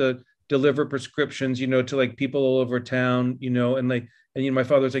to have to deliver prescriptions, to like people all over town, and like, and, my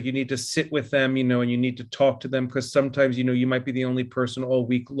father was like, you need to sit with them, and you need to talk to them because sometimes, you might be the only person all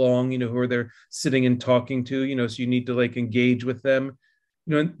week long, who are there sitting and talking to, so you need to like engage with them.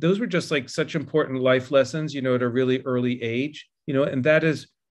 And those were just like such important life lessons, at a really early age, and that is,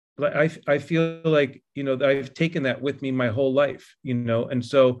 I feel like, I've taken that with me my whole life, and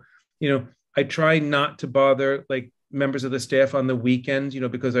so, I try not to bother like members of the staff on the weekends,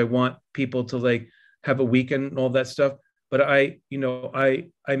 because I want people to like have a weekend and all that stuff. But I've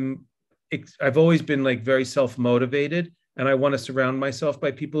always been like very self-motivated, and I want to surround myself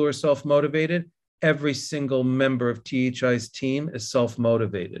by people who are self-motivated. Every single member of THI's team is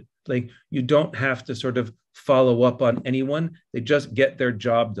self-motivated. Like you don't have to sort of follow up on anyone. They just get their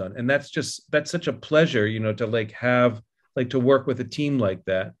job done. And that's such a pleasure, to like have, like to work with a team like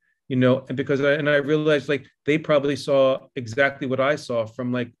that, and because I realized like they probably saw exactly what I saw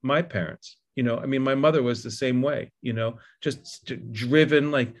from like my parents. I mean, my mother was the same way, just driven,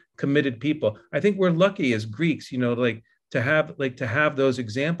 like committed people. I think we're lucky as Greeks, like to have those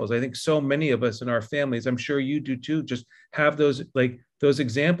examples. I think so many of us in our families, I'm sure you do too, just have those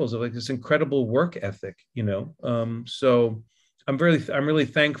examples of like this incredible work ethic, so I'm really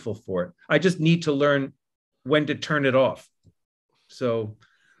thankful for it. I just need to learn when to turn it off. So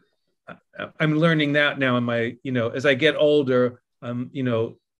I'm learning that now in my, as I get older,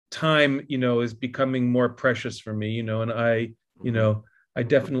 time, is becoming more precious for me, and I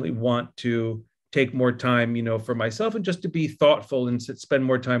definitely want to take more time, for myself and just to be thoughtful and spend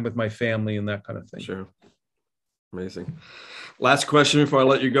more time with my family and that kind of thing. Sure. Amazing. Last question before I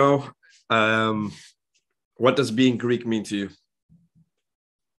let you go. What does being Greek mean to you?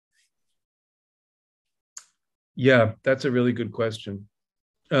 Yeah, that's a really good question.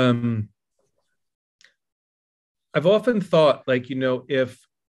 I've often thought, if,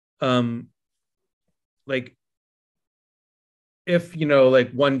 like,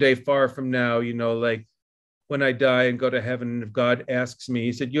 one day far from now, when I die and go to heaven, if God asks me,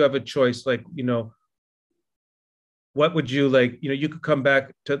 he said, you have a choice, what would you like? You could come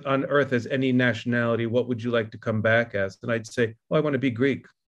back to on earth as any nationality. What would you like to come back as? And I'd say, well, I want to be Greek.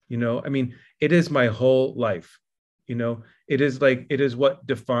 I mean, it is my whole life. It is what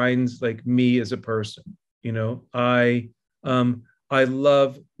defines me as a person. I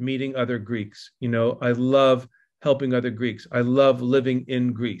love meeting other Greeks. I love helping other Greeks. I love living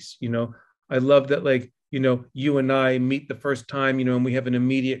in Greece. I love that, you and I meet the first time, and we have an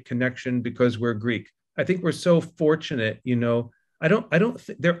immediate connection because we're Greek. I think we're so fortunate, there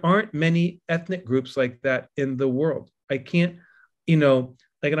aren't many ethnic groups like that in the world. I can't, and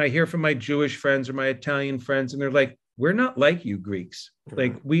I hear from my Jewish friends or my Italian friends, and they're like, we're not like you Greeks.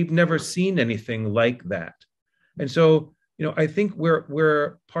 We've never seen anything like that. And so, I think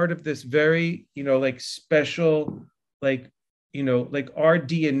we're part of this very, special, our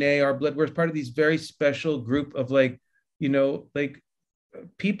DNA, our blood, we're part of these very special group of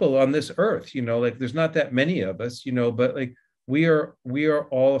people on this earth, there's not that many of us, but we are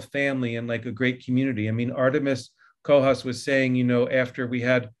all a family and a great community. I mean, Artemis Kohas was saying, after we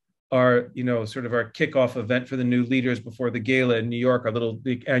had our, sort of our kickoff event for the new leaders before the gala in New York, our little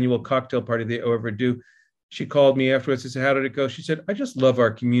annual cocktail party they overdo. She called me afterwards and said, how did it go? She said, I just love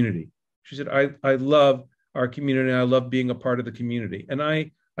our community. She said, I love our community. And I love being a part of the community. And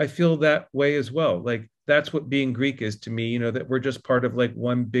I feel that way as well. That's what being Greek is to me, that we're just part of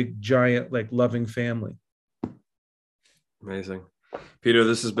one big giant, loving family. Amazing. Peter,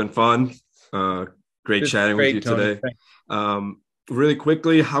 this has been fun. Great chatting with you today. Really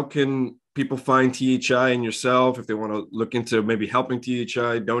quickly, how can people find THI and yourself if they want to look into maybe helping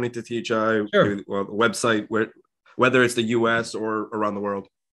THI, donate to THI, sure. the website, whether it's the US or around the world?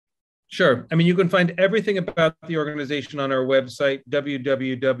 Sure. I mean, you can find everything about the organization on our website,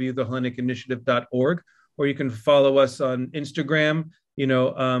 www.thehellenicinitiative.org, or you can follow us on Instagram,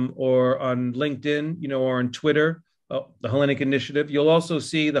 or on LinkedIn, or on Twitter, the Hellenic Initiative. You'll also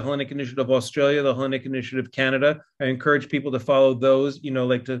see the Hellenic Initiative of Australia, the Hellenic Initiative Canada. I encourage people to follow those,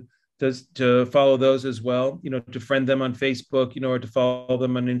 to follow those as well, to friend them on Facebook, or to follow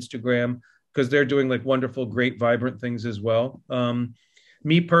them on Instagram, because they're doing wonderful, great, vibrant things as well.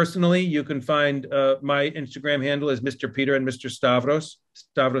 Me personally, you can find my Instagram handle is Mr. Peter and Mr. Stavros.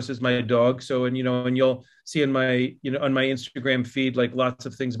 Stavros is my dog. So, and you'll see in my, on my Instagram feed, lots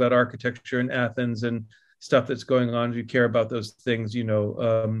of things about architecture in Athens and stuff that's going on. If you care about those things, you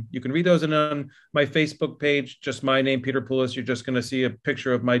can read those. And on my Facebook page, just my name, Peter Poulos, you're just going to see a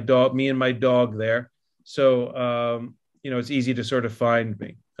picture of my dog, me and my dog there. So, it's easy to sort of find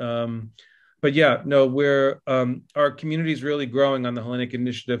me. But yeah, no, our community is really growing on the Hellenic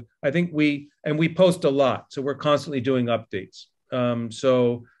Initiative. I think we post a lot. So we're constantly doing updates.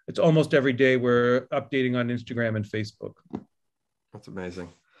 So it's almost every day we're updating on Instagram and Facebook. That's amazing.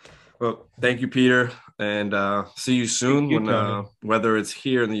 Well, thank you, Peter. And see you soon whether it's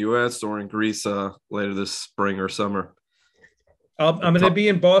here in the US or in Greece later this spring or summer. I'm going to be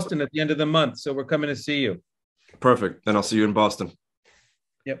in Boston at the end of the month. So we're coming to see you. Perfect. Then I'll see you in Boston.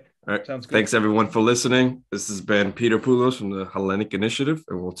 Yep. All right. Sounds good. Thanks, everyone, for listening. This has been Peter Poulos from the Hellenic Initiative,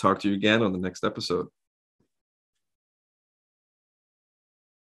 and we'll talk to you again on the next episode.